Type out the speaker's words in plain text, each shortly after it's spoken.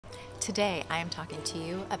Today, I am talking to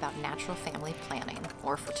you about natural family planning,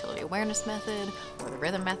 or fertility awareness method, or the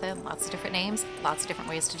rhythm method. Lots of different names, lots of different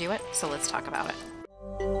ways to do it, so let's talk about it.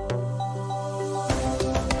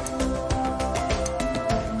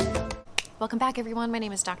 Welcome back, everyone. My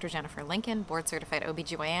name is Dr. Jennifer Lincoln, board-certified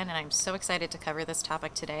OBGYN, and I'm so excited to cover this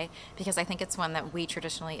topic today because I think it's one that we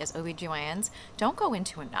traditionally, as OBGYNs, don't go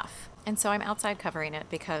into enough. And so I'm outside covering it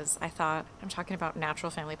because I thought I'm talking about natural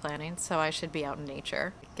family planning, so I should be out in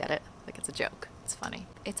nature. Get it? Like it's a joke. It's funny.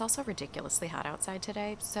 It's also ridiculously hot outside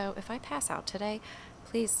today, so if I pass out today,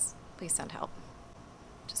 please send help.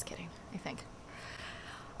 Just kidding, I think.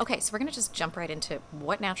 Okay, so we're going to just jump right into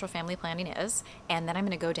what natural family planning is, and then I'm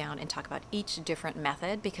going to go down and talk about each different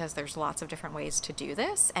method because there's lots of different ways to do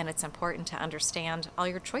this, and it's important to understand all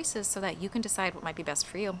your choices so that you can decide what might be best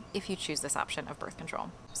for you if you choose this option of birth control.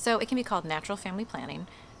 So it can be called natural family planning,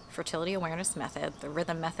 fertility awareness method, the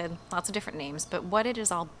rhythm method, lots of different names, but what it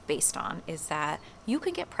is all based on is that you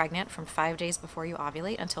can get pregnant from 5 days before you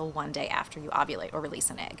ovulate until 1 day after you ovulate or release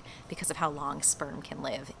an egg because of how long sperm can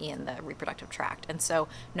live in the reproductive tract. And so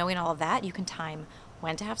knowing all of that, you can time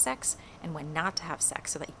when to have sex and when not to have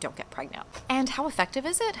sex so that you don't get pregnant. And how effective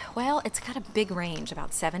is it? Well, it's got a big range,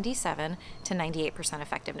 about 77 to 98%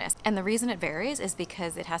 effectiveness. And the reason it varies is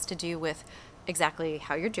because it has to do with exactly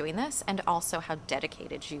how you're doing this and also how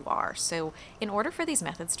dedicated you are. So in order for these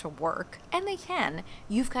methods to work, and they can,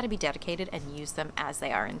 you've got to be dedicated and use them as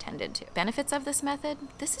they are intended to. Benefits of this method: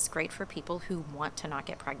 this is great for people who want to not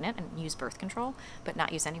get pregnant and use birth control, but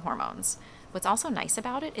not use any hormones. What's also nice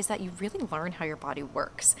about it is that you really learn how your body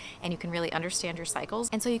works and you can really understand your cycles.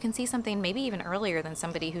 And so you can see something maybe even earlier than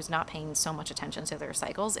somebody who's not paying so much attention to their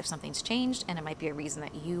cycles if something's changed, and it might be a reason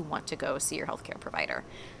that you want to go see your healthcare provider.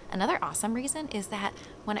 Another awesome reason is that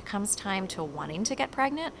when it comes time to wanting to get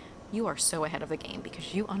pregnant, you are so ahead of the game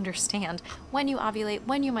because you understand when you ovulate,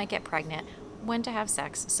 when you might get pregnant, when to have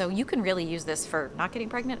sex. So you can really use this for not getting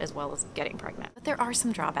pregnant as well as getting pregnant. But there are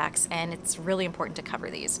some drawbacks, and it's really important to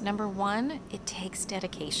cover these. Number one, it takes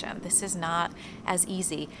dedication. This is not as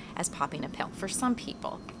easy as popping a pill. For some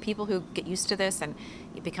people who get used to this and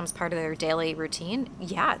it becomes part of their daily routine,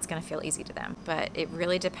 yeah, it's going to feel easy to them. But it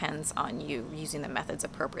really depends on you using the methods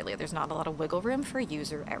appropriately. There's not a lot of wiggle room for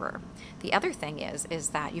user error. The other thing is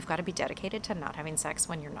that you've got to be dedicated to not having sex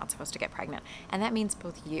when you're not supposed to get pregnant. And that means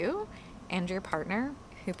both you and your partner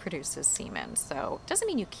who produces semen. So it doesn't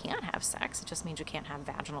mean you can't have sex, it just means you can't have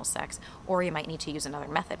vaginal sex, or you might need to use another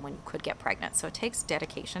method when you could get pregnant. So it takes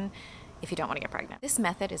dedication if you don't want to get pregnant. This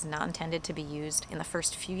method is not intended to be used in the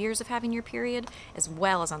first few years of having your period, as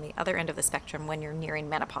well as on the other end of the spectrum when you're nearing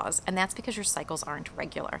menopause, and that's because your cycles aren't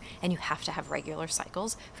regular, and you have to have regular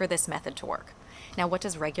cycles for this method to work. Now, what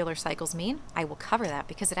does regular cycles mean? I will cover that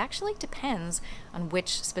because it actually depends on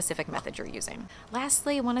which specific method you're using.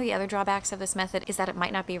 Lastly, one of the other drawbacks of this method is that it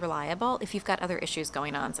might not be reliable if you've got other issues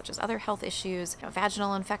going on, such as other health issues,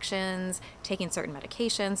 vaginal infections, taking certain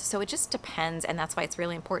medications. So it just depends, and that's why it's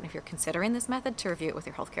really important if you're considering this method to review it with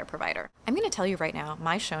your healthcare provider. I'm going to tell you right now,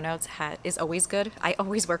 my show notes is always good. I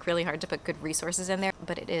always work really hard to put good resources in there,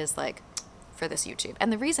 but it is like for this YouTube.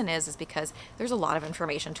 And the reason is because there's a lot of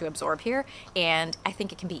information to absorb here, and I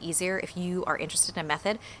think it can be easier if you are interested in a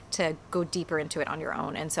method to go deeper into it on your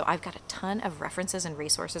own. And so I've got a ton of references and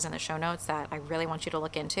resources in the show notes that I really want you to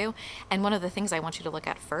look into. And one of the things I want you to look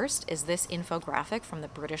at first is this infographic from the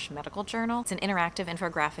British Medical Journal. It's an interactive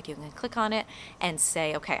infographic. You can click on it and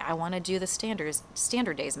say, okay, I want to do the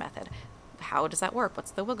standard days method. How does that work?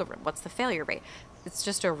 What's the wiggle room? What's the failure rate? It's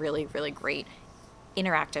just a really, really great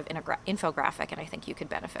interactive infographic, and I think you could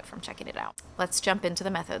benefit from checking it out. Let's jump into the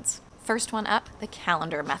methods. First one up, the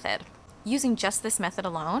calendar method. Using just this method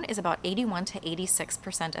alone is about 81 to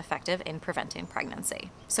 86% effective in preventing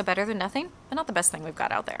pregnancy. So better than nothing, but not the best thing we've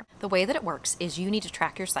got out there. The way that it works is you need to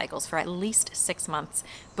track your cycles for at least 6 months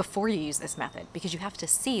before you use this method, because you have to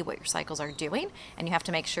see what your cycles are doing, and you have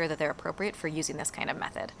to make sure that they're appropriate for using this kind of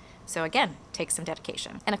method. So again, takes some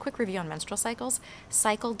dedication. And a quick review on menstrual cycles.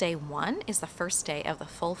 Cycle day 1 is the first day of the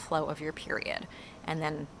full flow of your period, and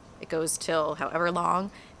then it goes till however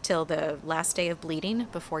long, till the last day of bleeding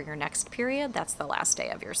before your next period. That's the last day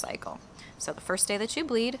of your cycle. So the first day that you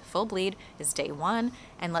bleed, full bleed, is day 1,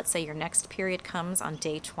 and let's say your next period comes on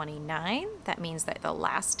day 29. That means that the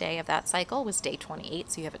last day of that cycle was day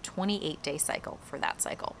 28, so you have a 28-day cycle for that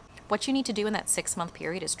cycle. What you need to do in that 6-month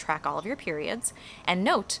period is track all of your periods and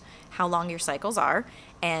note how long your cycles are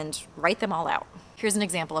and write them all out. Here's an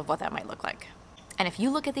example of what that might look like. And if you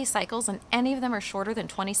look at these cycles and any of them are shorter than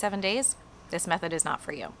 27 days, this method is not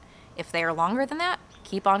for you. If they are longer than that,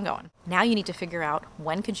 keep on going. Now you need to figure out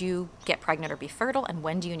when could you get pregnant or be fertile, and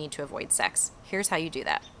when do you need to avoid sex. Here's how you do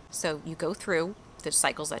that. So you go through the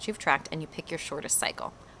cycles that you've tracked and you pick your shortest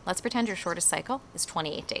cycle. Let's pretend your shortest cycle is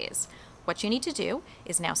 28 days. What you need to do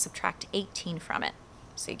is now subtract 18 from it.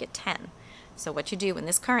 So you get 10. So what you do in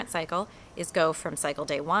this current cycle is go from cycle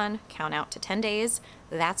day 1, count out to 10 days.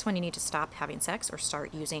 That's when you need to stop having sex or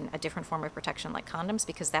start using a different form of protection like condoms,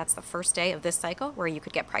 because that's the first day of this cycle where you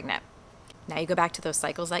could get pregnant. Now you go back to those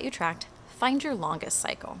cycles that you tracked, find your longest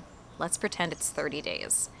cycle. Let's pretend it's 30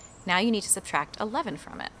 days. Now you need to subtract 11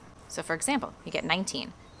 from it. So for example, you get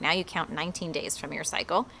 19. Now you count 19 days from your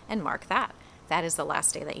cycle and mark that. That is the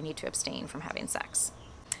last day that you need to abstain from having sex.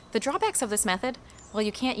 The drawbacks of this method, well,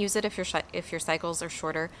 you can't use it if your cycles are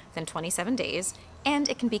shorter than 27 days, and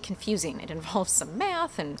it can be confusing. It involves some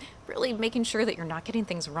math and really making sure that you're not getting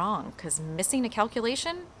things wrong, because missing a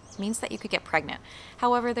calculation means that you could get pregnant.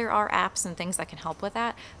 However, there are apps and things that can help with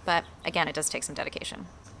that, but again, it does take some dedication.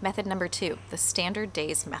 Method number 2, the standard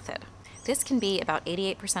days method. This can be about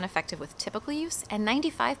 88% effective with typical use and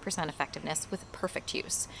 95% effectiveness with perfect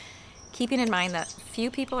use. Keeping in mind that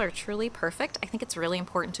few people are truly perfect, I think it's really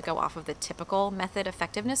important to go off of the typical method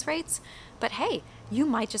effectiveness rates. But hey, you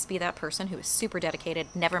might just be that person who is super dedicated,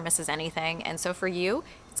 never misses anything, and so for you,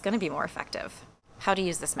 it's going to be more effective. How to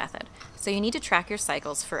use this method. So you need to track your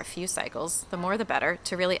cycles for a few cycles, the more the better,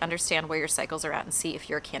 to really understand where your cycles are at and see if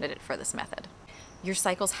you're a candidate for this method. Your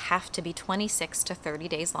cycles have to be 26 to 30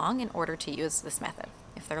 days long in order to use this method.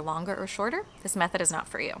 If they're longer or shorter, this method is not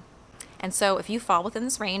for you. And so if you fall within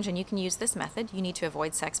this range and you can use this method, you need to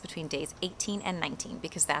avoid sex between days 18 and 19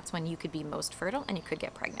 because that's when you could be most fertile and you could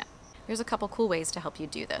get pregnant. There's a couple cool ways to help you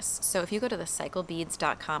do this. So if you go to the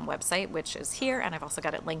cyclebeads.com website, which is here, and I've also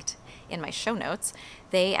got it linked in my show notes,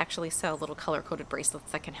 they actually sell little color-coded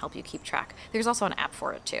bracelets that can help you keep track. There's also an app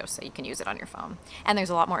for it too, so you can use it on your phone. And there's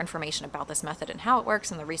a lot more information about this method and how it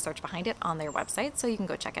works and the research behind it on their website, so you can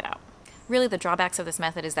go check it out. Really, the drawbacks of this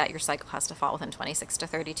method is that your cycle has to fall within 26 to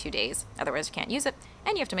 32 days. Otherwise, you can't use it,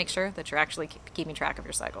 and you have to make sure that you're actually keeping track of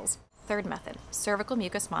your cycles. Third method, cervical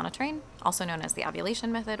mucus monitoring, also known as the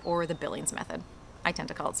ovulation method or the Billings method. I tend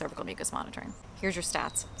to call it cervical mucus monitoring. Here's your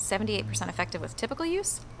stats. 78% effective with typical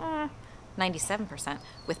use, 97%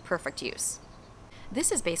 with perfect use.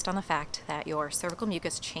 This is based on the fact that your cervical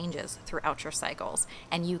mucus changes throughout your cycles,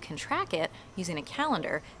 and you can track it using a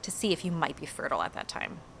calendar to see if you might be fertile at that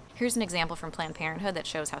time. Here's an example from Planned Parenthood that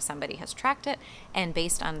shows how somebody has tracked it, and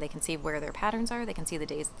based on they can see where their patterns are, they can see the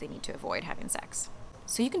days that they need to avoid having sex.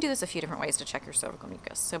 So you can do this a few different ways to check your cervical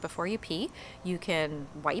mucus. So before you pee, you can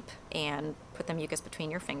wipe and put the mucus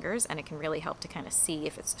between your fingers, and it can really help to kind of see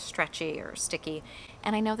if it's stretchy or sticky.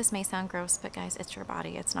 And I know this may sound gross, but guys, it's your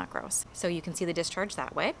body, it's not gross. So you can see the discharge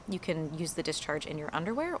that way. You can use the discharge in your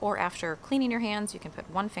underwear, or after cleaning your hands, you can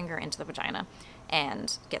put one finger into the vagina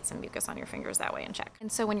and get some mucus on your fingers that way and check.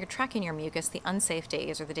 And so when you're tracking your mucus, the unsafe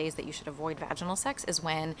days or the days that you should avoid vaginal sex is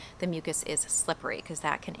when the mucus is slippery, because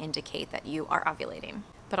that can indicate that you are ovulating.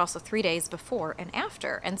 But also 3 days before and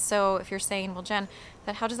after. And so if you're saying, well, Jen,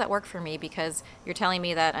 how does that work for me? Because you're telling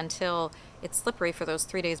me that until it's slippery for those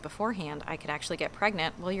 3 days beforehand, I could actually get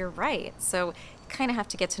pregnant. Well, you're right. So you kind of have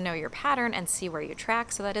to get to know your pattern and see where you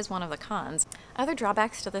track. So that is one of the cons. Other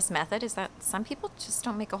drawbacks to this method is that some people just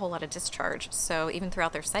don't make a whole lot of discharge. So even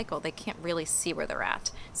throughout their cycle, they can't really see where they're at.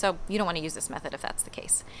 So you don't want to use this method if that's the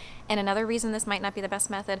case. And another reason this might not be the best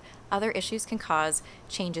method, other issues can cause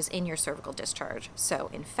changes in your cervical discharge. So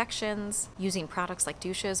infections, using products like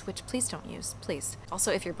douches, which please don't use, please.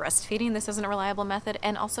 Also, if you're breastfeeding, this isn't a reliable method,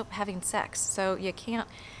 and also having sex. So you can't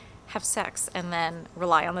have sex and then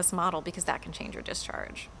rely on this model because that can change your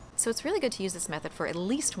discharge. So it's really good to use this method for at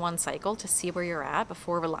least one cycle to see where you're at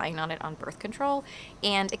before relying on it on birth control.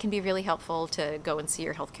 And it can be really helpful to go and see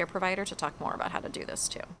your healthcare provider to talk more about how to do this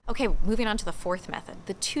too. Okay, moving on to the fourth method,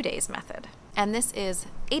 the 2 days method. And this is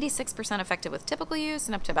 86% effective with typical use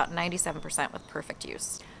and up to about 97% with perfect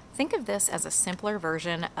use. Think of this as a simpler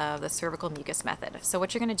version of the cervical mucus method. So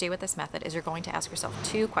what you're going to do with this method is you're going to ask yourself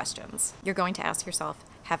 2 questions. You're going to ask yourself,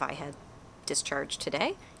 have I had discharge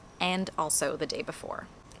today? And also the day before.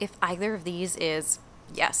 If either of these is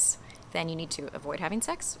yes, then you need to avoid having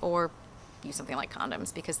sex or use something like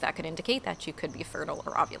condoms, because that could indicate that you could be fertile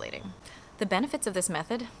or ovulating. The benefits of this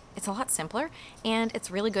method, it's a lot simpler, and it's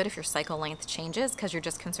really good if your cycle length changes because you're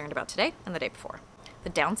just concerned about today and the day before. The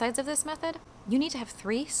downsides of this method, you need to have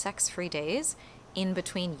 3 sex-free days in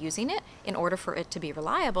between using it in order for it to be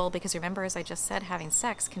reliable, because remember, as I just said, having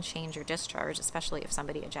sex can change your discharge, especially if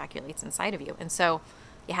somebody ejaculates inside of you. And so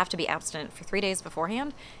you have to be abstinent for 3 days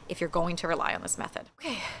beforehand if you're going to rely on this method.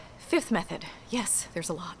 Okay, 5th method. Yes, there's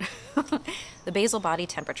a lot. The basal body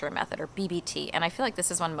temperature method, or BBT, and I feel like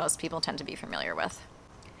this is one most people tend to be familiar with.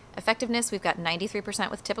 Effectiveness, we've got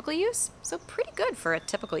 93% with typical use, so pretty good for a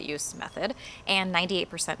typical use method, and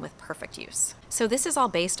 98% with perfect use. So this is all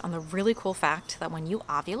based on the really cool fact that when you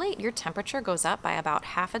ovulate, your temperature goes up by about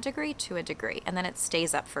half a degree to a degree, and then it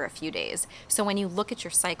stays up for a few days. So when you look at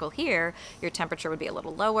your cycle here, your temperature would be a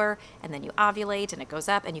little lower, and then you ovulate and it goes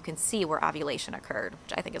up, and you can see where ovulation occurred,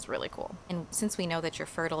 which I think is really cool. And since we know that you're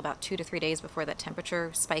fertile about 2 to 3 days before that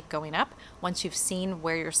temperature spike going up, once you've seen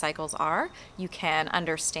where your cycles are, you can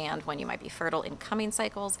understand when you might be fertile in coming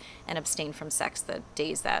cycles and abstain from sex the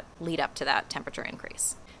days that lead up to that temperature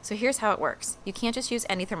increase. So here's how it works. You can't just use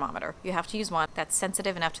any thermometer. You have to use one that's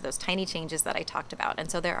sensitive enough to those tiny changes that I talked about. And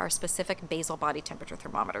so there are specific basal body temperature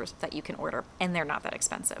thermometers that you can order, and they're not that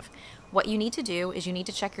expensive. What you need to do is you need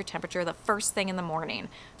to check your temperature the first thing in the morning.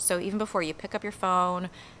 So even before you pick up your phone,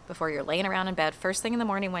 before you're laying around in bed, first thing in the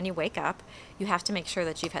morning when you wake up, you have to make sure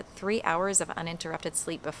that you've had 3 hours of uninterrupted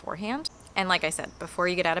sleep beforehand. And like I said, before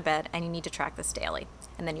you get out of bed, and you need to track this daily.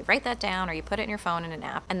 And then you write that down or you put it in your phone in an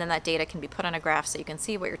app, and then that data can be put on a graph so you can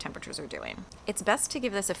see what your temperatures are doing. It's best to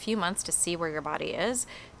give this a few months to see where your body is,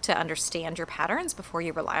 to understand your patterns before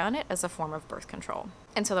you rely on it as a form of birth control.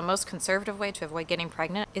 And so the most conservative way to avoid getting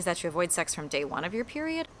pregnant is that you avoid sex from day 1 of your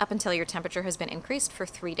period up until your temperature has been increased for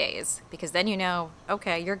 3 days, because then you know,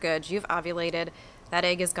 okay, you're good, you've ovulated, that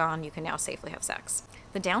egg is gone, you can now safely have sex.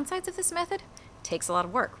 The downsides of this method: takes a lot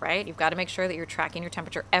of work, right? You've got to make sure that you're tracking your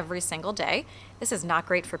temperature every single day. This is not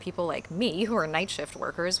great for people like me who are night shift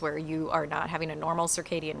workers, where you are not having a normal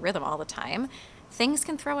circadian rhythm all the time. Things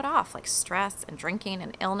can throw it off, like stress and drinking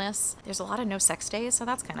and illness. There's a lot of no sex days, so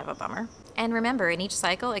that's kind of a bummer. And remember, in each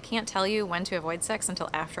cycle, it can't tell you when to avoid sex until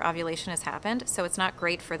after ovulation has happened, so it's not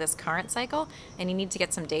great for this current cycle, and you need to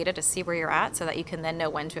get some data to see where you're at so that you can then know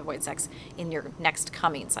when to avoid sex in your next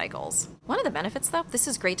coming cycles. One of the benefits, though, this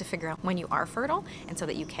is great to figure out when you are fertile, and so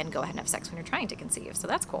that you can go ahead and have sex when you're trying to conceive, so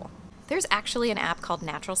that's cool. There's actually an app called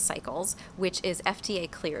Natural Cycles, which is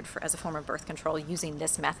FDA cleared as a form of birth control using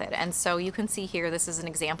this method. And so you can see here, this is an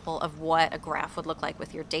example of what a graph would look like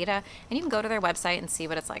with your data. And you can go to their website and see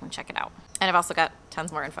what it's like and check it out. And I've also got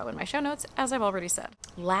tons more info in my show notes, as I've already said.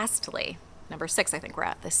 Lastly, number 6, I think we're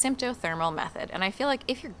at, the Symptothermal method. And I feel like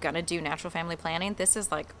if you're gonna do natural family planning, this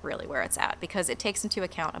is like really where it's at, because it takes into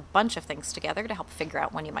account a bunch of things together to help figure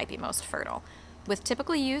out when you might be most fertile. With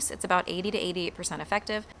typical use, it's about 80 to 88%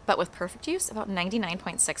 effective, but with perfect use, about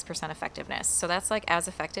 99.6% effectiveness. So that's like as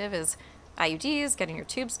effective as IUDs, getting your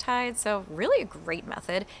tubes tied. So really a great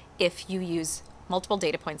method if you use multiple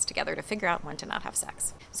data points together to figure out when to not have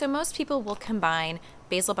sex. So most people will combine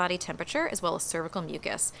basal body temperature as well as cervical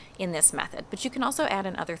mucus in this method, but you can also add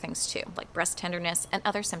in other things too, like breast tenderness and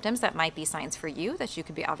other symptoms that might be signs for you that you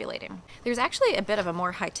could be ovulating. There's actually a bit of a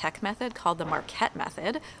more high-tech method called the Marquette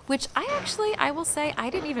method, which I will say I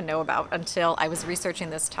didn't even know about until I was researching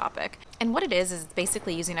this topic. And what it is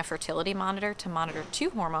basically using a fertility monitor to monitor 2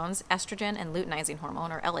 hormones, estrogen and luteinizing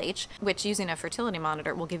hormone, or LH, which using a fertility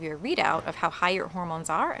monitor will give you a readout of how high your hormones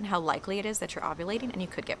are and how likely it is that you're ovulating and you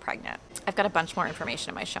could get pregnant. I've got a bunch more information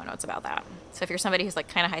in my show notes about that. So if you're somebody who's like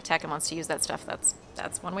kind of high tech and wants to use that stuff,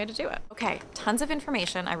 that's one way to do it. Okay, tons of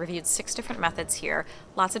information. I reviewed 6 different methods here,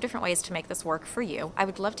 lots of different ways to make this work for you. I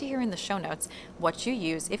would love to hear in the show notes what you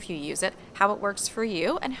use, if you use it, how it works for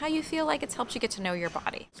you, and how you feel like it's helped you get to know your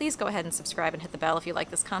body. Please go ahead and subscribe and hit the bell if you like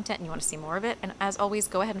this content and you want to see more of it. And as always,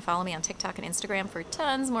 go ahead and follow me on TikTok and Instagram for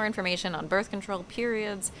tons more information on birth control,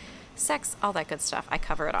 periods, sex, all that good stuff. I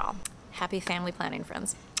cover it all. Happy family planning,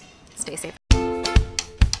 friends. Stay safe.